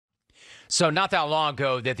So not that long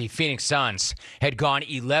ago that the Phoenix Suns had gone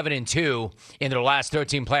 11-2 in their last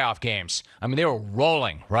 13 playoff games. I mean, they were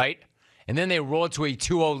rolling, right? And then they rolled to a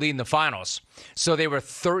 2-0 lead in the finals. So they were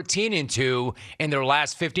 13-2 in their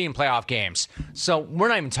last 15 playoff games. So we're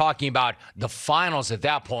not even talking about the finals at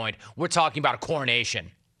that point. We're talking about a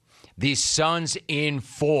coronation. The Suns in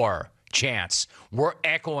 4 chants were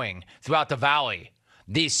echoing throughout the valley.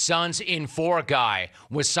 The Suns in 4 guy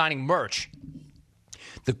was signing merch.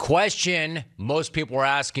 The question most people were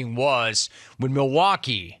asking was, would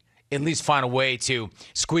Milwaukee at least find a way to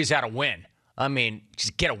squeeze out a win? I mean,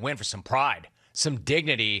 just get a win for some pride, some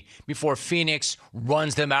dignity before Phoenix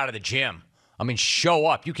runs them out of the gym. I mean, show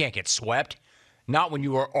up. You can't get swept. Not when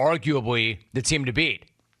you are arguably the team to beat.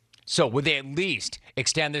 So would they at least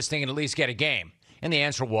extend this thing and at least get a game? And the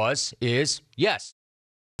answer is yes.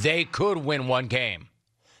 They could win one game.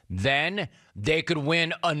 Then they could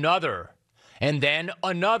win another. And then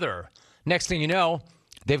another. Next thing you know,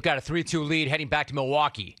 they've got a 3-2 lead heading back to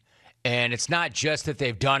Milwaukee. And it's not just that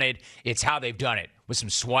they've done it, it's how they've done it. With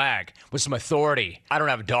some swag, with some authority. I don't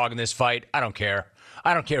have a dog in this fight. I don't care.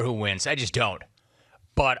 I don't care who wins. I just don't.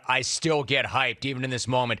 But I still get hyped, even in this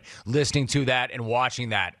moment, listening to that and watching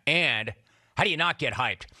that. And how do you not get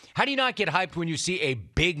hyped? How do you not get hyped when you see a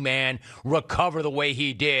big man recover the way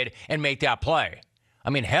he did and make that play?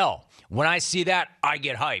 I mean, hell, when I see that, I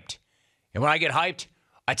get hyped. And when I get hyped,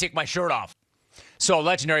 I take my shirt off. So, a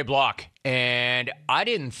legendary block. And I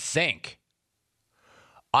didn't think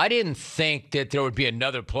that there would be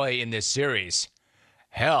another play in this series.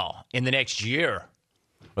 Hell, in the next year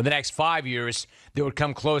or the next 5 years, they would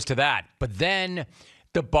come close to that. But then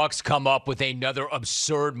the Bucks come up with another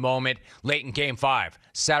absurd moment late in Game 5,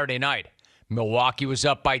 Saturday night. Milwaukee was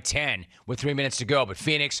up by 10 with 3 minutes to go, but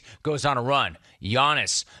Phoenix goes on a run.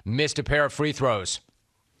 Giannis missed a pair of free throws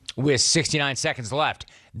with 69 seconds left.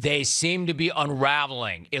 They seemed to be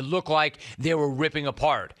unraveling. It looked like they were ripping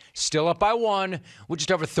apart. Still up by 1 with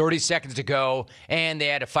just over 30 seconds to go, and they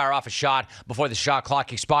had to fire off a shot before the shot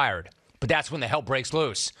clock expired. But that's when the hell breaks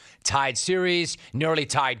loose. Tied series, nearly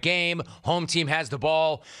tied game. Home team has the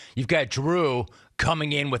ball. You've got Jrue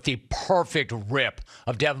coming in with the perfect rip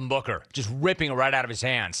of Devin Booker, just ripping it right out of his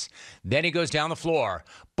hands. Then he goes down the floor,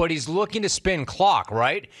 but he's looking to spin clock,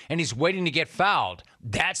 right? And he's waiting to get fouled.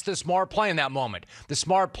 That's the smart play in that moment. The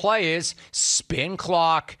smart play is spin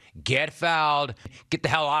clock, get fouled, get the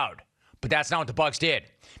hell out. But that's not what the Bucks did.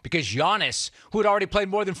 Because Giannis, who had already played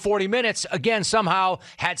more than 40 minutes, again, somehow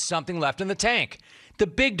had something left in the tank. The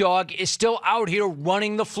big dog is still out here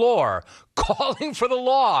running the floor, calling for the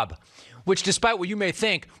lob, which, despite what you may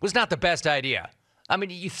think, was not the best idea. I mean,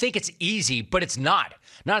 you think it's easy, but it's not.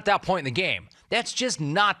 Not at that point in the game. That's just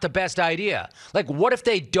not the best idea. Like, what if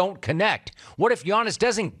they don't connect? What if Giannis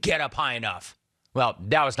doesn't get up high enough? Well,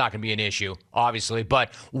 that was not going to be an issue, obviously,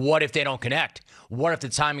 but what if they don't connect? What if the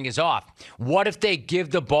timing is off? What if they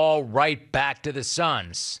give the ball right back to the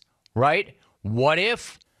Suns, right? What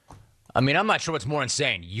if? I mean, I'm not sure what's more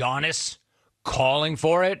insane, Giannis calling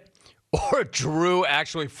for it or Jrue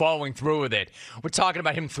actually following through with it. We're talking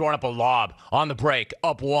about him throwing up a lob on the break,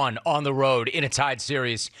 up 1 on the road in a tied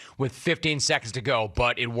series with 15 seconds to go,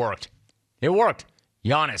 but it worked. It worked.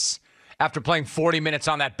 Giannis, after playing 40 minutes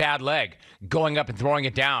on that bad leg, going up and throwing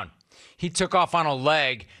it down. He took off on a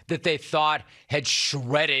leg that they thought had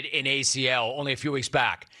shredded an ACL only a few weeks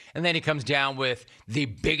back. And then he comes down with the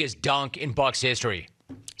biggest dunk in Bucks history.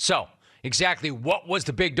 So, exactly what was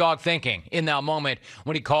the big dog thinking in that moment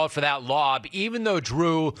when he called for that lob, even though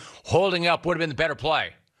Jrue holding up would have been the better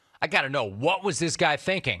play? I got to know, what was this guy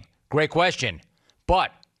thinking? Great question.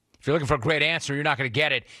 But if you're looking for a great answer, you're not going to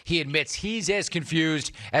get it. He admits he's as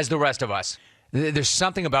confused as the rest of us. There's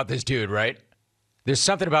something about this dude, right? There's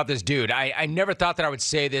something about this dude. I never thought that I would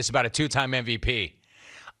say this about a 2-time MVP.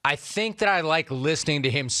 I think that I like listening to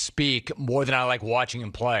him speak more than I like watching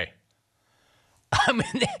him play. I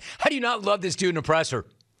mean, how do you not love this dude in a presser?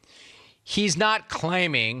 He's not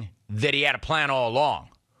claiming that he had a plan all along,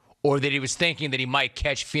 or that he was thinking that he might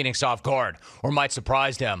catch Phoenix off guard, or might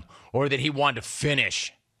surprise them, or that he wanted to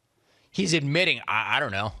finish. He's admitting, I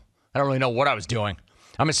don't know. I don't really know what I was doing.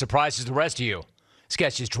 I'm as surprised as the rest of you. This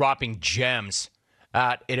guy's just dropping gems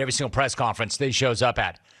at every single press conference that he shows up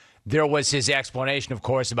at. There was his explanation, of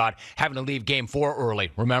course, about having to leave Game 4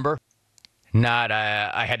 early, remember? Not,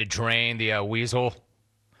 I had to drain the weasel.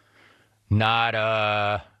 Not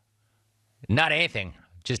anything.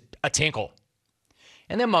 Just a tinkle.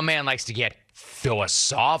 And then my man likes to get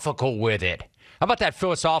philosophical with it. How about that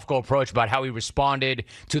philosophical approach about how he responded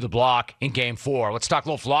to the block in Game 4? Let's talk a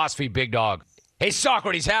little philosophy, big dog. Hey,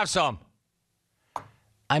 Socrates, have some.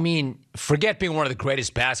 I mean, forget being one of the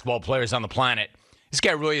greatest basketball players on the planet. This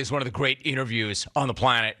guy really is one of the great interviews on the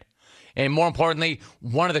planet. And more importantly,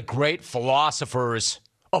 one of the great philosophers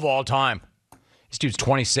of all time. This dude's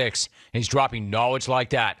 26, and he's dropping knowledge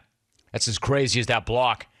like that. That's as crazy as that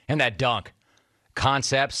block and that dunk.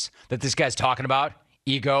 Concepts that this guy's talking about: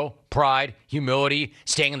 ego, pride, humility,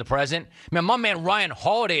 staying in the present. Man, my man Ryan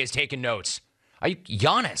Holiday is taking notes.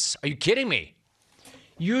 Giannis, are you kidding me?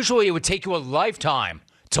 Usually it would take you a lifetime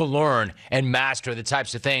to learn and master the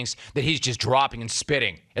types of things that he's just dropping and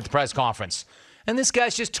spitting at the press conference. And this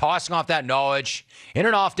guy's just tossing off that knowledge in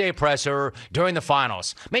an off-day presser during the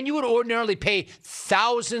finals. Man, you would ordinarily pay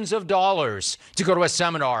thousands of dollars to go to a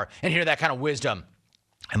seminar and hear that kind of wisdom.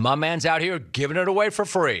 And my man's out here giving it away for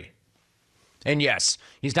free. And yes,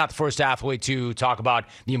 he's not the first athlete to talk about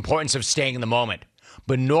the importance of staying in the moment.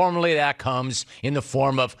 But normally that comes in the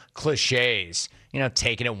form of cliches. You know,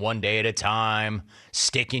 taking it one day at a time,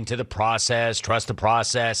 sticking to the process, trust the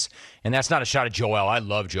process. And that's not a shot at Joel. I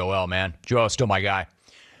love Joel, man. Joel's still my guy.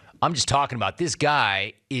 I'm just talking about this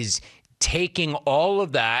guy is taking all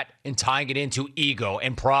of that and tying it into ego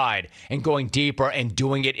and pride and going deeper and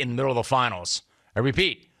doing it in the middle of the finals. I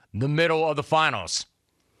repeat, the middle of the finals.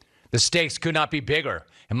 The stakes could not be bigger.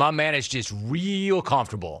 And my man is just real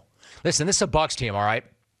comfortable. Listen, this is a Bucks team, all right,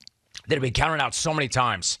 that have been counted out so many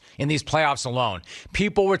times in these playoffs alone.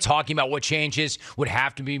 People were talking about what changes would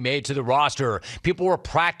have to be made to the roster. People were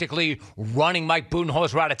practically running Mike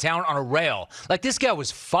Budenholzer out of town on a rail. Like, this guy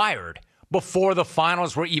was fired before the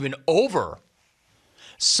finals were even over.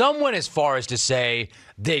 Some went as far as to say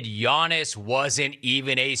that Giannis wasn't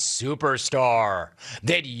even a superstar,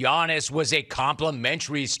 that Giannis was a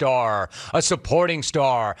complimentary star, a supporting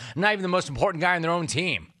star, not even the most important guy on their own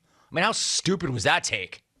team. I mean, how stupid was that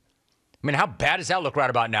take? I mean, how bad does that look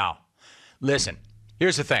right about now? Listen,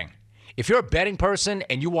 here's the thing. If you're a betting person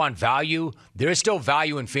and you want value, there is still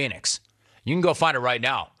value in Phoenix. You can go find it right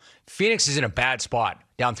now. Phoenix is in a bad spot,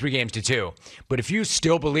 down 3-2. But if you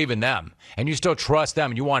still believe in them and you still trust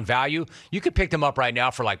them and you want value, you could pick them up right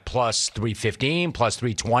now for like plus 315, plus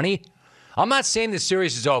 320. I'm not saying this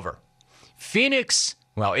series is over. Phoenix,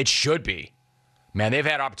 well, it should be. Man, they've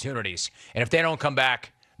had opportunities. And if they don't come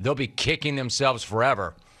back, they'll be kicking themselves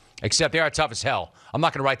forever. Except they are tough as hell. I'm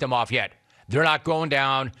not going to write them off yet. They're not going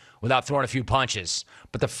down without throwing a few punches.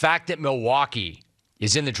 But the fact that Milwaukee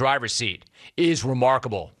is in the driver's seat is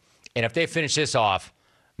remarkable. And if they finish this off,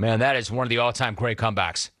 man, that is one of the all-time great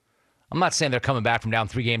comebacks. I'm not saying they're coming back from down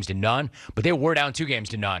 3-0, but they were down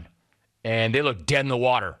 2-0. And they look dead in the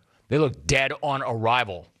water. They look dead on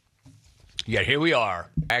arrival. Yet here we are.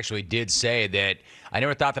 I actually did say that I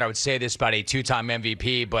never thought that I would say this about a two-time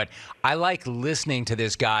MVP, but I like listening to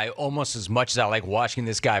this guy almost as much as I like watching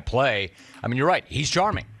this guy play. I mean, you're right. He's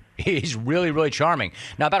charming. He's really, really charming.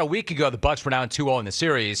 Now, about a week ago, the Bucks were down 2-0 in the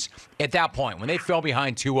series. At that point, when they fell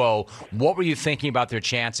behind 2-0, what were you thinking about their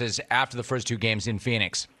chances after the first two games in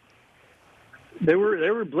Phoenix? They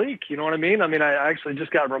were bleak. You know what I mean? I actually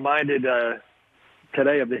just got reminded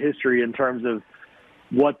today of the history in terms of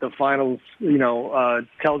what the finals,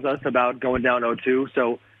 tells us about going down 0-2.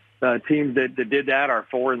 So teams that did that are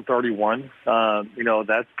 4-31.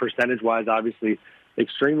 That's percentage-wise, obviously,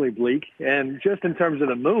 extremely bleak. And just in terms of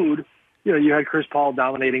the mood, you had Chris Paul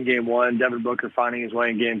dominating game one, Devin Booker finding his way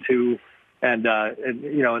in game two, and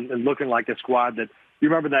looking like a squad that you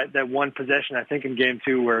remember that one possession, I think, in game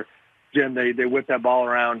two where, Jim, they whipped that ball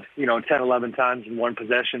around, 10, 11 times in one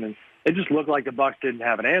possession, and it just looked like the Bucks didn't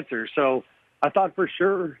have an answer. So I thought for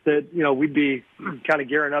sure that, we'd be kind of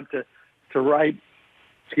gearing up to write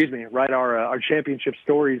our championship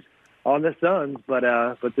stories on the Suns, but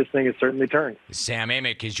this thing has certainly turned. Sam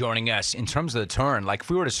Amick is joining us. In terms of the turn, like if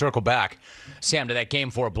we were to circle back, Sam, to that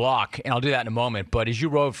Game 4 block, and I'll do that in a moment, but as you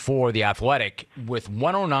wrote for The Athletic, with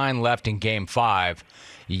 109 left in Game 5,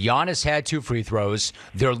 Giannis had 2 free throws.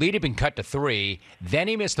 Their lead had been cut to 3. Then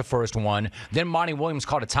he missed the first one. Then Monty Williams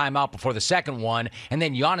called a timeout before the second one, and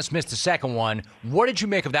then Giannis missed the second one. What did you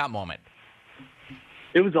make of that moment?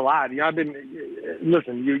 It was a lot.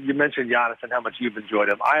 Listen, you mentioned Giannis and how much you've enjoyed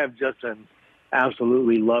him. I have just been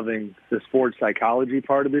absolutely loving the sports psychology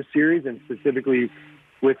part of this series, and specifically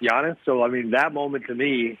with Giannis. So, that moment to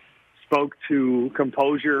me spoke to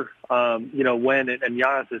composure, when, and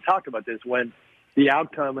Giannis has talked about this, when the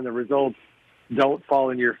outcome and the results don't fall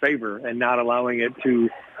in your favor and not allowing it to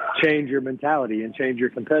change your mentality and change your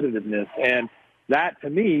competitiveness. And that, to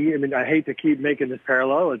me, I hate to keep making this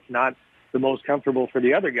parallel. It's not the most comfortable for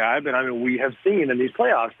the other guy, but we have seen in these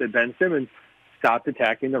playoffs that Ben Simmons stopped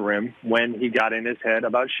attacking the rim when he got in his head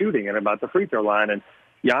about shooting and about the free throw line. And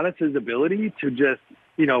Giannis's ability to just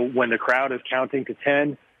when the crowd is counting to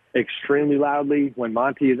 10 extremely loudly, when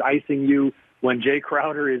Monty is icing you, when Jay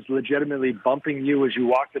Crowder is legitimately bumping you as you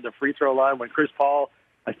walk to the free throw line, when Chris Paul,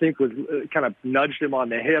 I think, was kind of nudged him on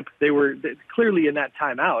the hip. They were clearly in that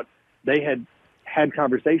timeout. They had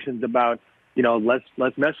conversations about,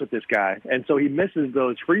 let's mess with this guy. And so he misses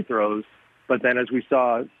those free throws. But then as we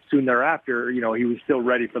saw soon thereafter, he was still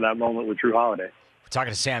ready for that moment with Jrue Holiday. We're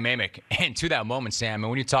talking to Sam Amick. And to that moment, Sam,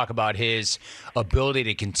 and when you talk about his ability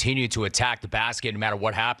to continue to attack the basket no matter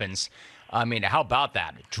what happens, I mean, how about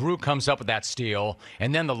that? Jrue comes up with that steal,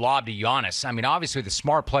 and then the lob to Giannis. I mean, obviously the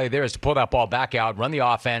smart play there is to pull that ball back out, run the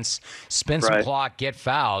offense, spin some clock, get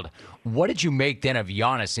fouled. What did you make then of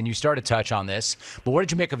Giannis? And you started to touch on this, but what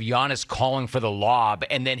did you make of Giannis calling for the lob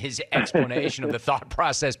and then his explanation of the thought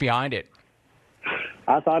process behind it?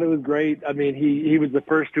 I thought it was great. I mean, he was the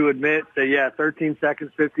first to admit that, 13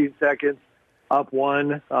 seconds, 15 seconds, up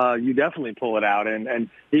one, you definitely pull it out. And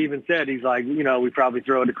he even said, he's like, we probably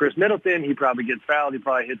throw it to Chris Middleton. He probably gets fouled. He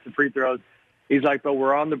probably hits the free throws. He's like, but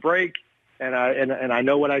we're on the break, and I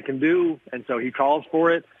know what I can do. And so he calls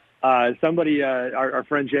for it. Somebody, our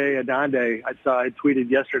friend Jay Adande, I tweeted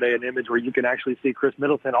yesterday an image where you can actually see Chris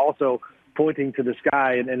Middleton also pointing to the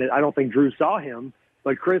sky. And I don't think Jrue saw him,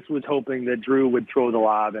 but Chris was hoping that Jrue would throw the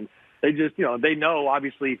lob. And they just, they know,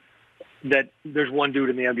 obviously, that there's one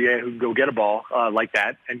dude in the NBA who can go get a ball like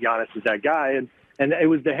that, and Giannis is that guy. And it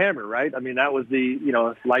was the hammer, right? I mean, that was the,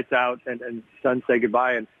 lights out and Suns say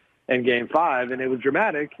goodbye and Game 5, and it was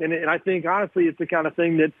dramatic. And I think, honestly, it's the kind of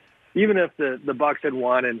thing that even if the Bucks had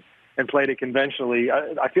won and played it conventionally,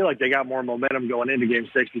 I feel like they got more momentum going into Game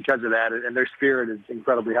 6 because of that, and their spirit is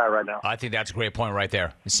incredibly high right now. I think that's a great point right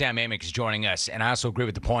there. Sam Amick is joining us, and I also agree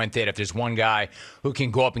with the point that if there's one guy who can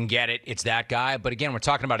go up and get it, it's that guy. But again, we're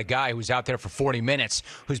talking about a guy who's out there for 40 minutes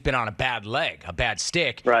who's been on a bad leg, a bad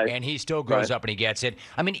stick, and he still goes up and he gets it.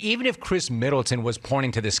 I mean, even if Chris Middleton was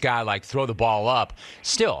pointing to this guy like throw the ball up,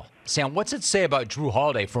 still, Sam, what's it say about Jrue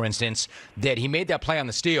Holiday, for instance, that he made that play on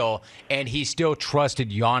the steal and he still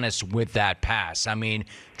trusted Giannis with that pass? I mean,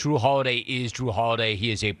 Jrue Holiday is Jrue Holiday.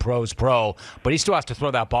 He is a pro's pro, but he still has to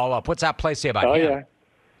throw that ball up. What's that play say about him? Yeah.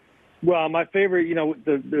 Well, my favorite,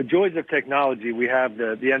 the joys of technology, we have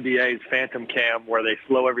the NBA's Phantom Cam where they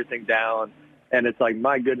slow everything down, and it's like,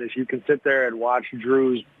 my goodness, you can sit there and watch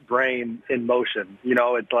Drew's brain in motion.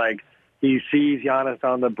 It's like he sees Giannis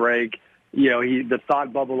on the break. The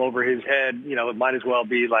thought bubble over his head, it might as well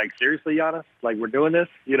be like, seriously, Giannis, like we're doing this,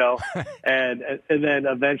 and then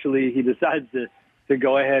eventually he decides to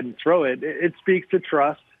go ahead and throw it. It speaks to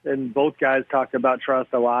trust, and both guys talked about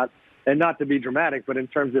trust a lot, and not to be dramatic, but in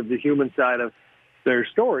terms of the human side of their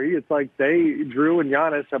story, it's like Jrue and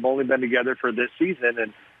Giannis have only been together for this season,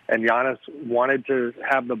 and Giannis wanted to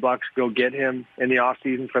have the Bucks go get him in the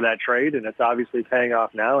offseason for that trade, and it's obviously paying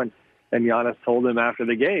off now. And Giannis told him after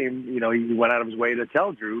the game, he went out of his way to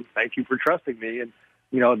tell Jrue, thank you for trusting me. And,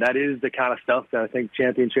 that is the kind of stuff that I think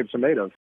championships are made of.